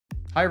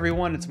Hi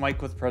everyone, it's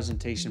Mike with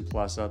Presentation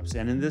Plus Ups,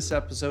 and in this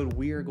episode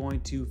we are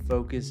going to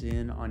focus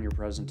in on your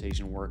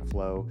presentation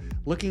workflow,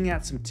 looking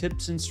at some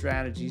tips and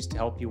strategies to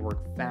help you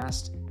work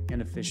fast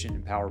and efficient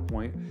in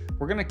PowerPoint.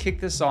 We're going to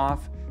kick this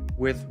off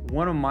with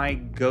one of my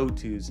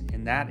go-tos,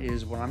 and that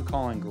is what I'm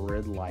calling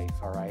grid life,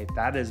 all right?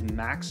 That is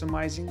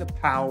maximizing the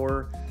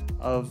power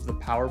of the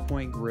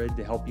PowerPoint grid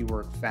to help you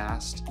work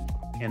fast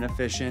and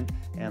efficient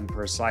and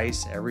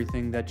precise,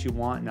 everything that you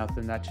want,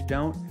 nothing that you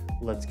don't.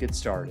 Let's get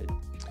started.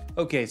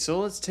 Okay, so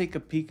let's take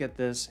a peek at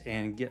this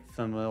and get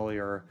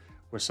familiar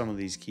with some of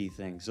these key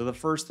things. So the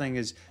first thing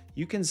is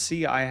you can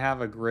see I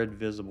have a grid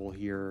visible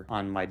here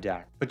on my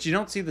deck, but you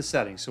don't see the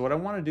settings. So what I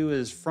want to do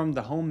is from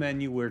the home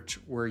menu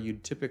where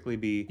you'd typically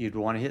be, you'd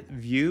want to hit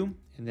view,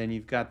 and then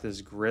you've got this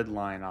grid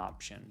line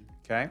option,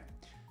 okay?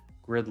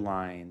 Grid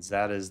lines,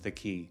 that is the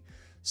key.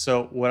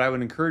 So what I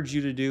would encourage you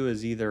to do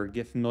is either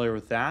get familiar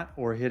with that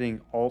or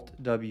hitting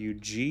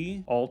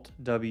Alt-WG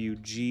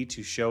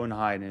to show and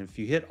hide. And if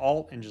you hit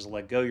Alt and just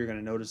let go, you're going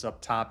to notice up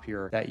top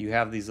here that you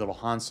have these little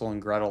Hansel and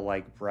Gretel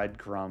like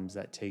breadcrumbs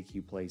that take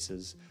you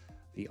places.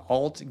 The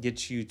Alt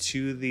gets you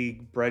to the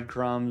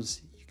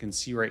breadcrumbs. You can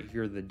see right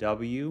here the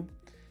W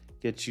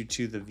gets you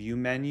to the view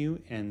menu,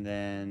 and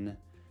then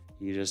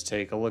you just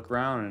take a look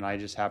around, and I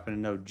just happen to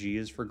know G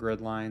is for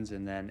grid lines,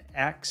 and then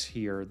X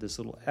here, this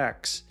little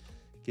X,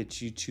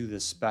 gets you to the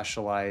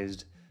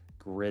specialized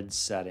grid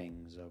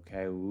settings,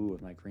 okay? Ooh,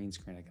 with my green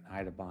screen, I can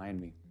hide it behind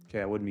me. Okay,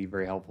 that wouldn't be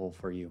very helpful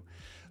for you.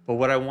 But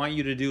what I want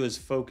you to do is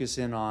focus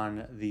in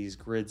on these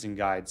grids and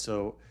guides.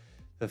 So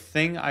the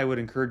thing I would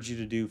encourage you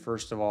to do,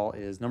 first of all,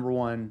 is number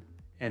one,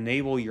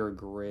 enable your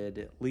grid,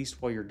 at least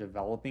while you're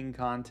developing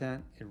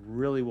content. It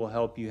really will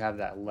help you have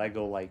that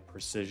Lego-like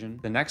precision.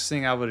 The next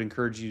thing I would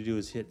encourage you to do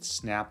is hit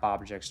Snap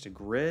Objects to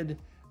Grid.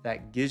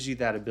 That gives you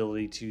that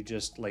ability to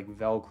just like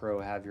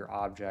Velcro, have your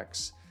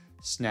objects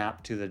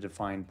snap to the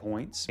defined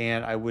points.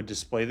 And I would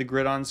display the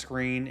grid on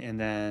screen, and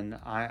then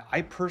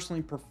I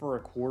personally prefer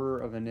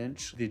 1/4 of an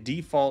inch. The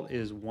default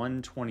is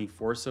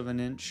 1/24 of an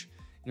inch.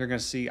 You're gonna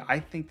see, I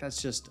think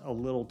that's just a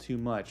little too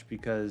much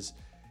because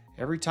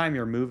every time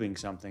you're moving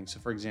something, so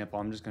for example,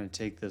 I'm just going to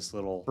take this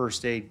little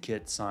first aid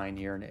kit sign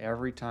here, and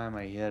every time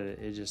I hit it,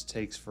 it just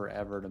takes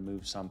forever to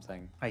move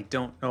something. I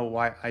don't know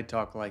why I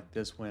talk like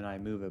this when I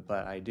move it,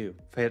 but I do.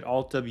 If I hit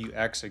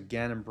Alt-WX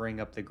again and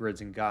bring up the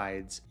grids and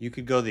guides, you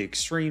could go the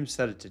extreme,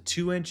 set it to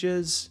 2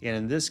 inches, and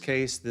in this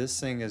case, this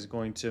thing is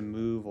going to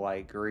move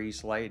like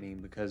grease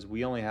lightning because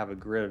we only have a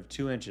grid of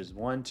 2 inches,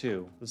 1,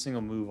 2. This thing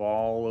will move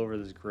all over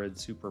this grid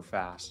super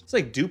fast. It's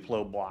like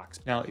Duplo blocks.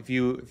 Now, if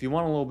you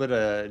want a little bit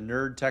of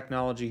nerd technology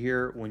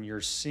here, when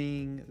you're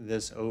seeing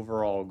this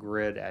overall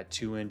grid at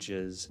 2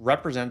 inches,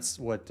 represents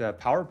what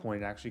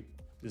PowerPoint actually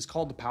is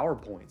called the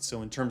PowerPoint.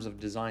 So in terms of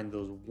design,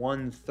 those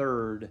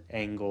 1/3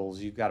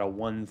 angles, you've got a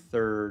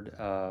 1/3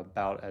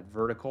 about at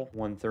vertical,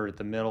 1/3 at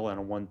the middle, and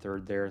a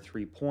 1/3 there,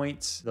 3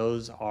 points.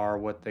 Those are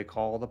what they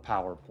call the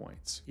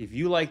PowerPoints. If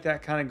you like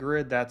that kind of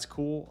grid, that's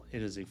cool.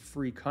 It is a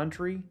free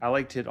country. I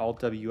like to hit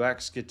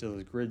Alt-WX, get to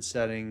those grid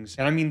settings.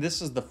 And I mean,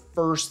 this is the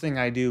first thing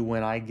I do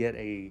when I get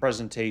a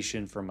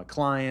presentation from a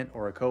client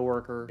or a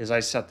coworker, is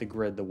I set the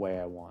grid the way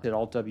I want. Hit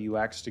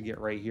Alt-WX to get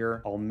right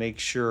here. I'll make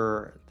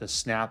sure the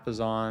snap is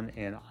on,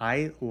 and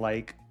I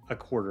like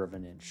 1/4 of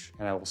an inch,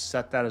 and I will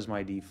set that as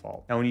my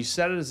default. Now, when you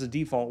set it as a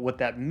default, what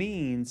that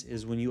means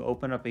is when you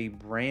open up a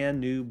brand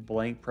new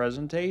blank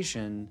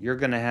presentation, you're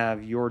gonna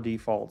have your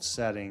default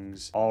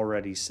settings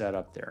already set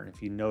up there. And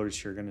if you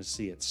notice, you're gonna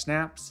see it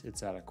snaps,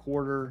 it's at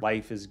 1/4.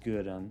 Life is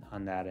good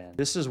on that end.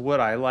 This is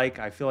what I like.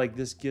 I feel like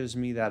this gives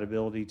me that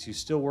ability to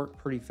still work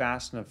pretty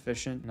fast and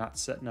efficient, not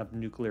setting up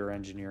nuclear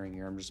engineering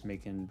here. I'm just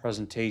making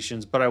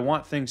presentations, but I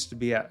want things to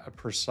be at a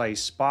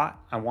precise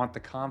spot. I want the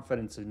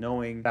confidence of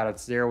knowing that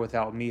it's there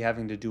without me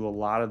having to do a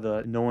lot of the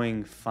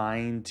annoying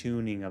fine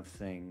tuning of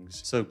things.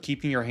 So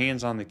keeping your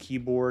hands on the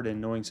keyboard and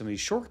knowing some of these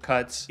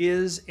shortcuts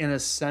is an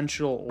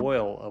essential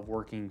oil of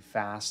working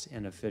fast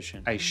and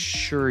efficient. I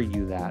assure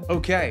you that.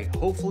 Okay,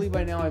 hopefully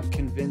by now I've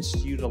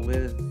convinced you to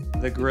live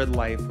the grid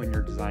life when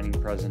you're designing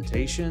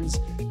presentations.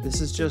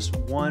 This is just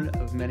one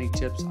of many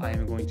tips I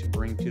am going to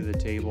bring to the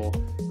table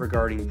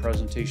regarding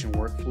presentation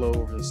workflow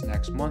over this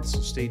next month,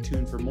 so stay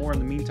tuned for more. In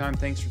the meantime,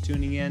 thanks for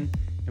tuning in,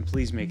 and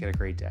please make it a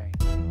great day.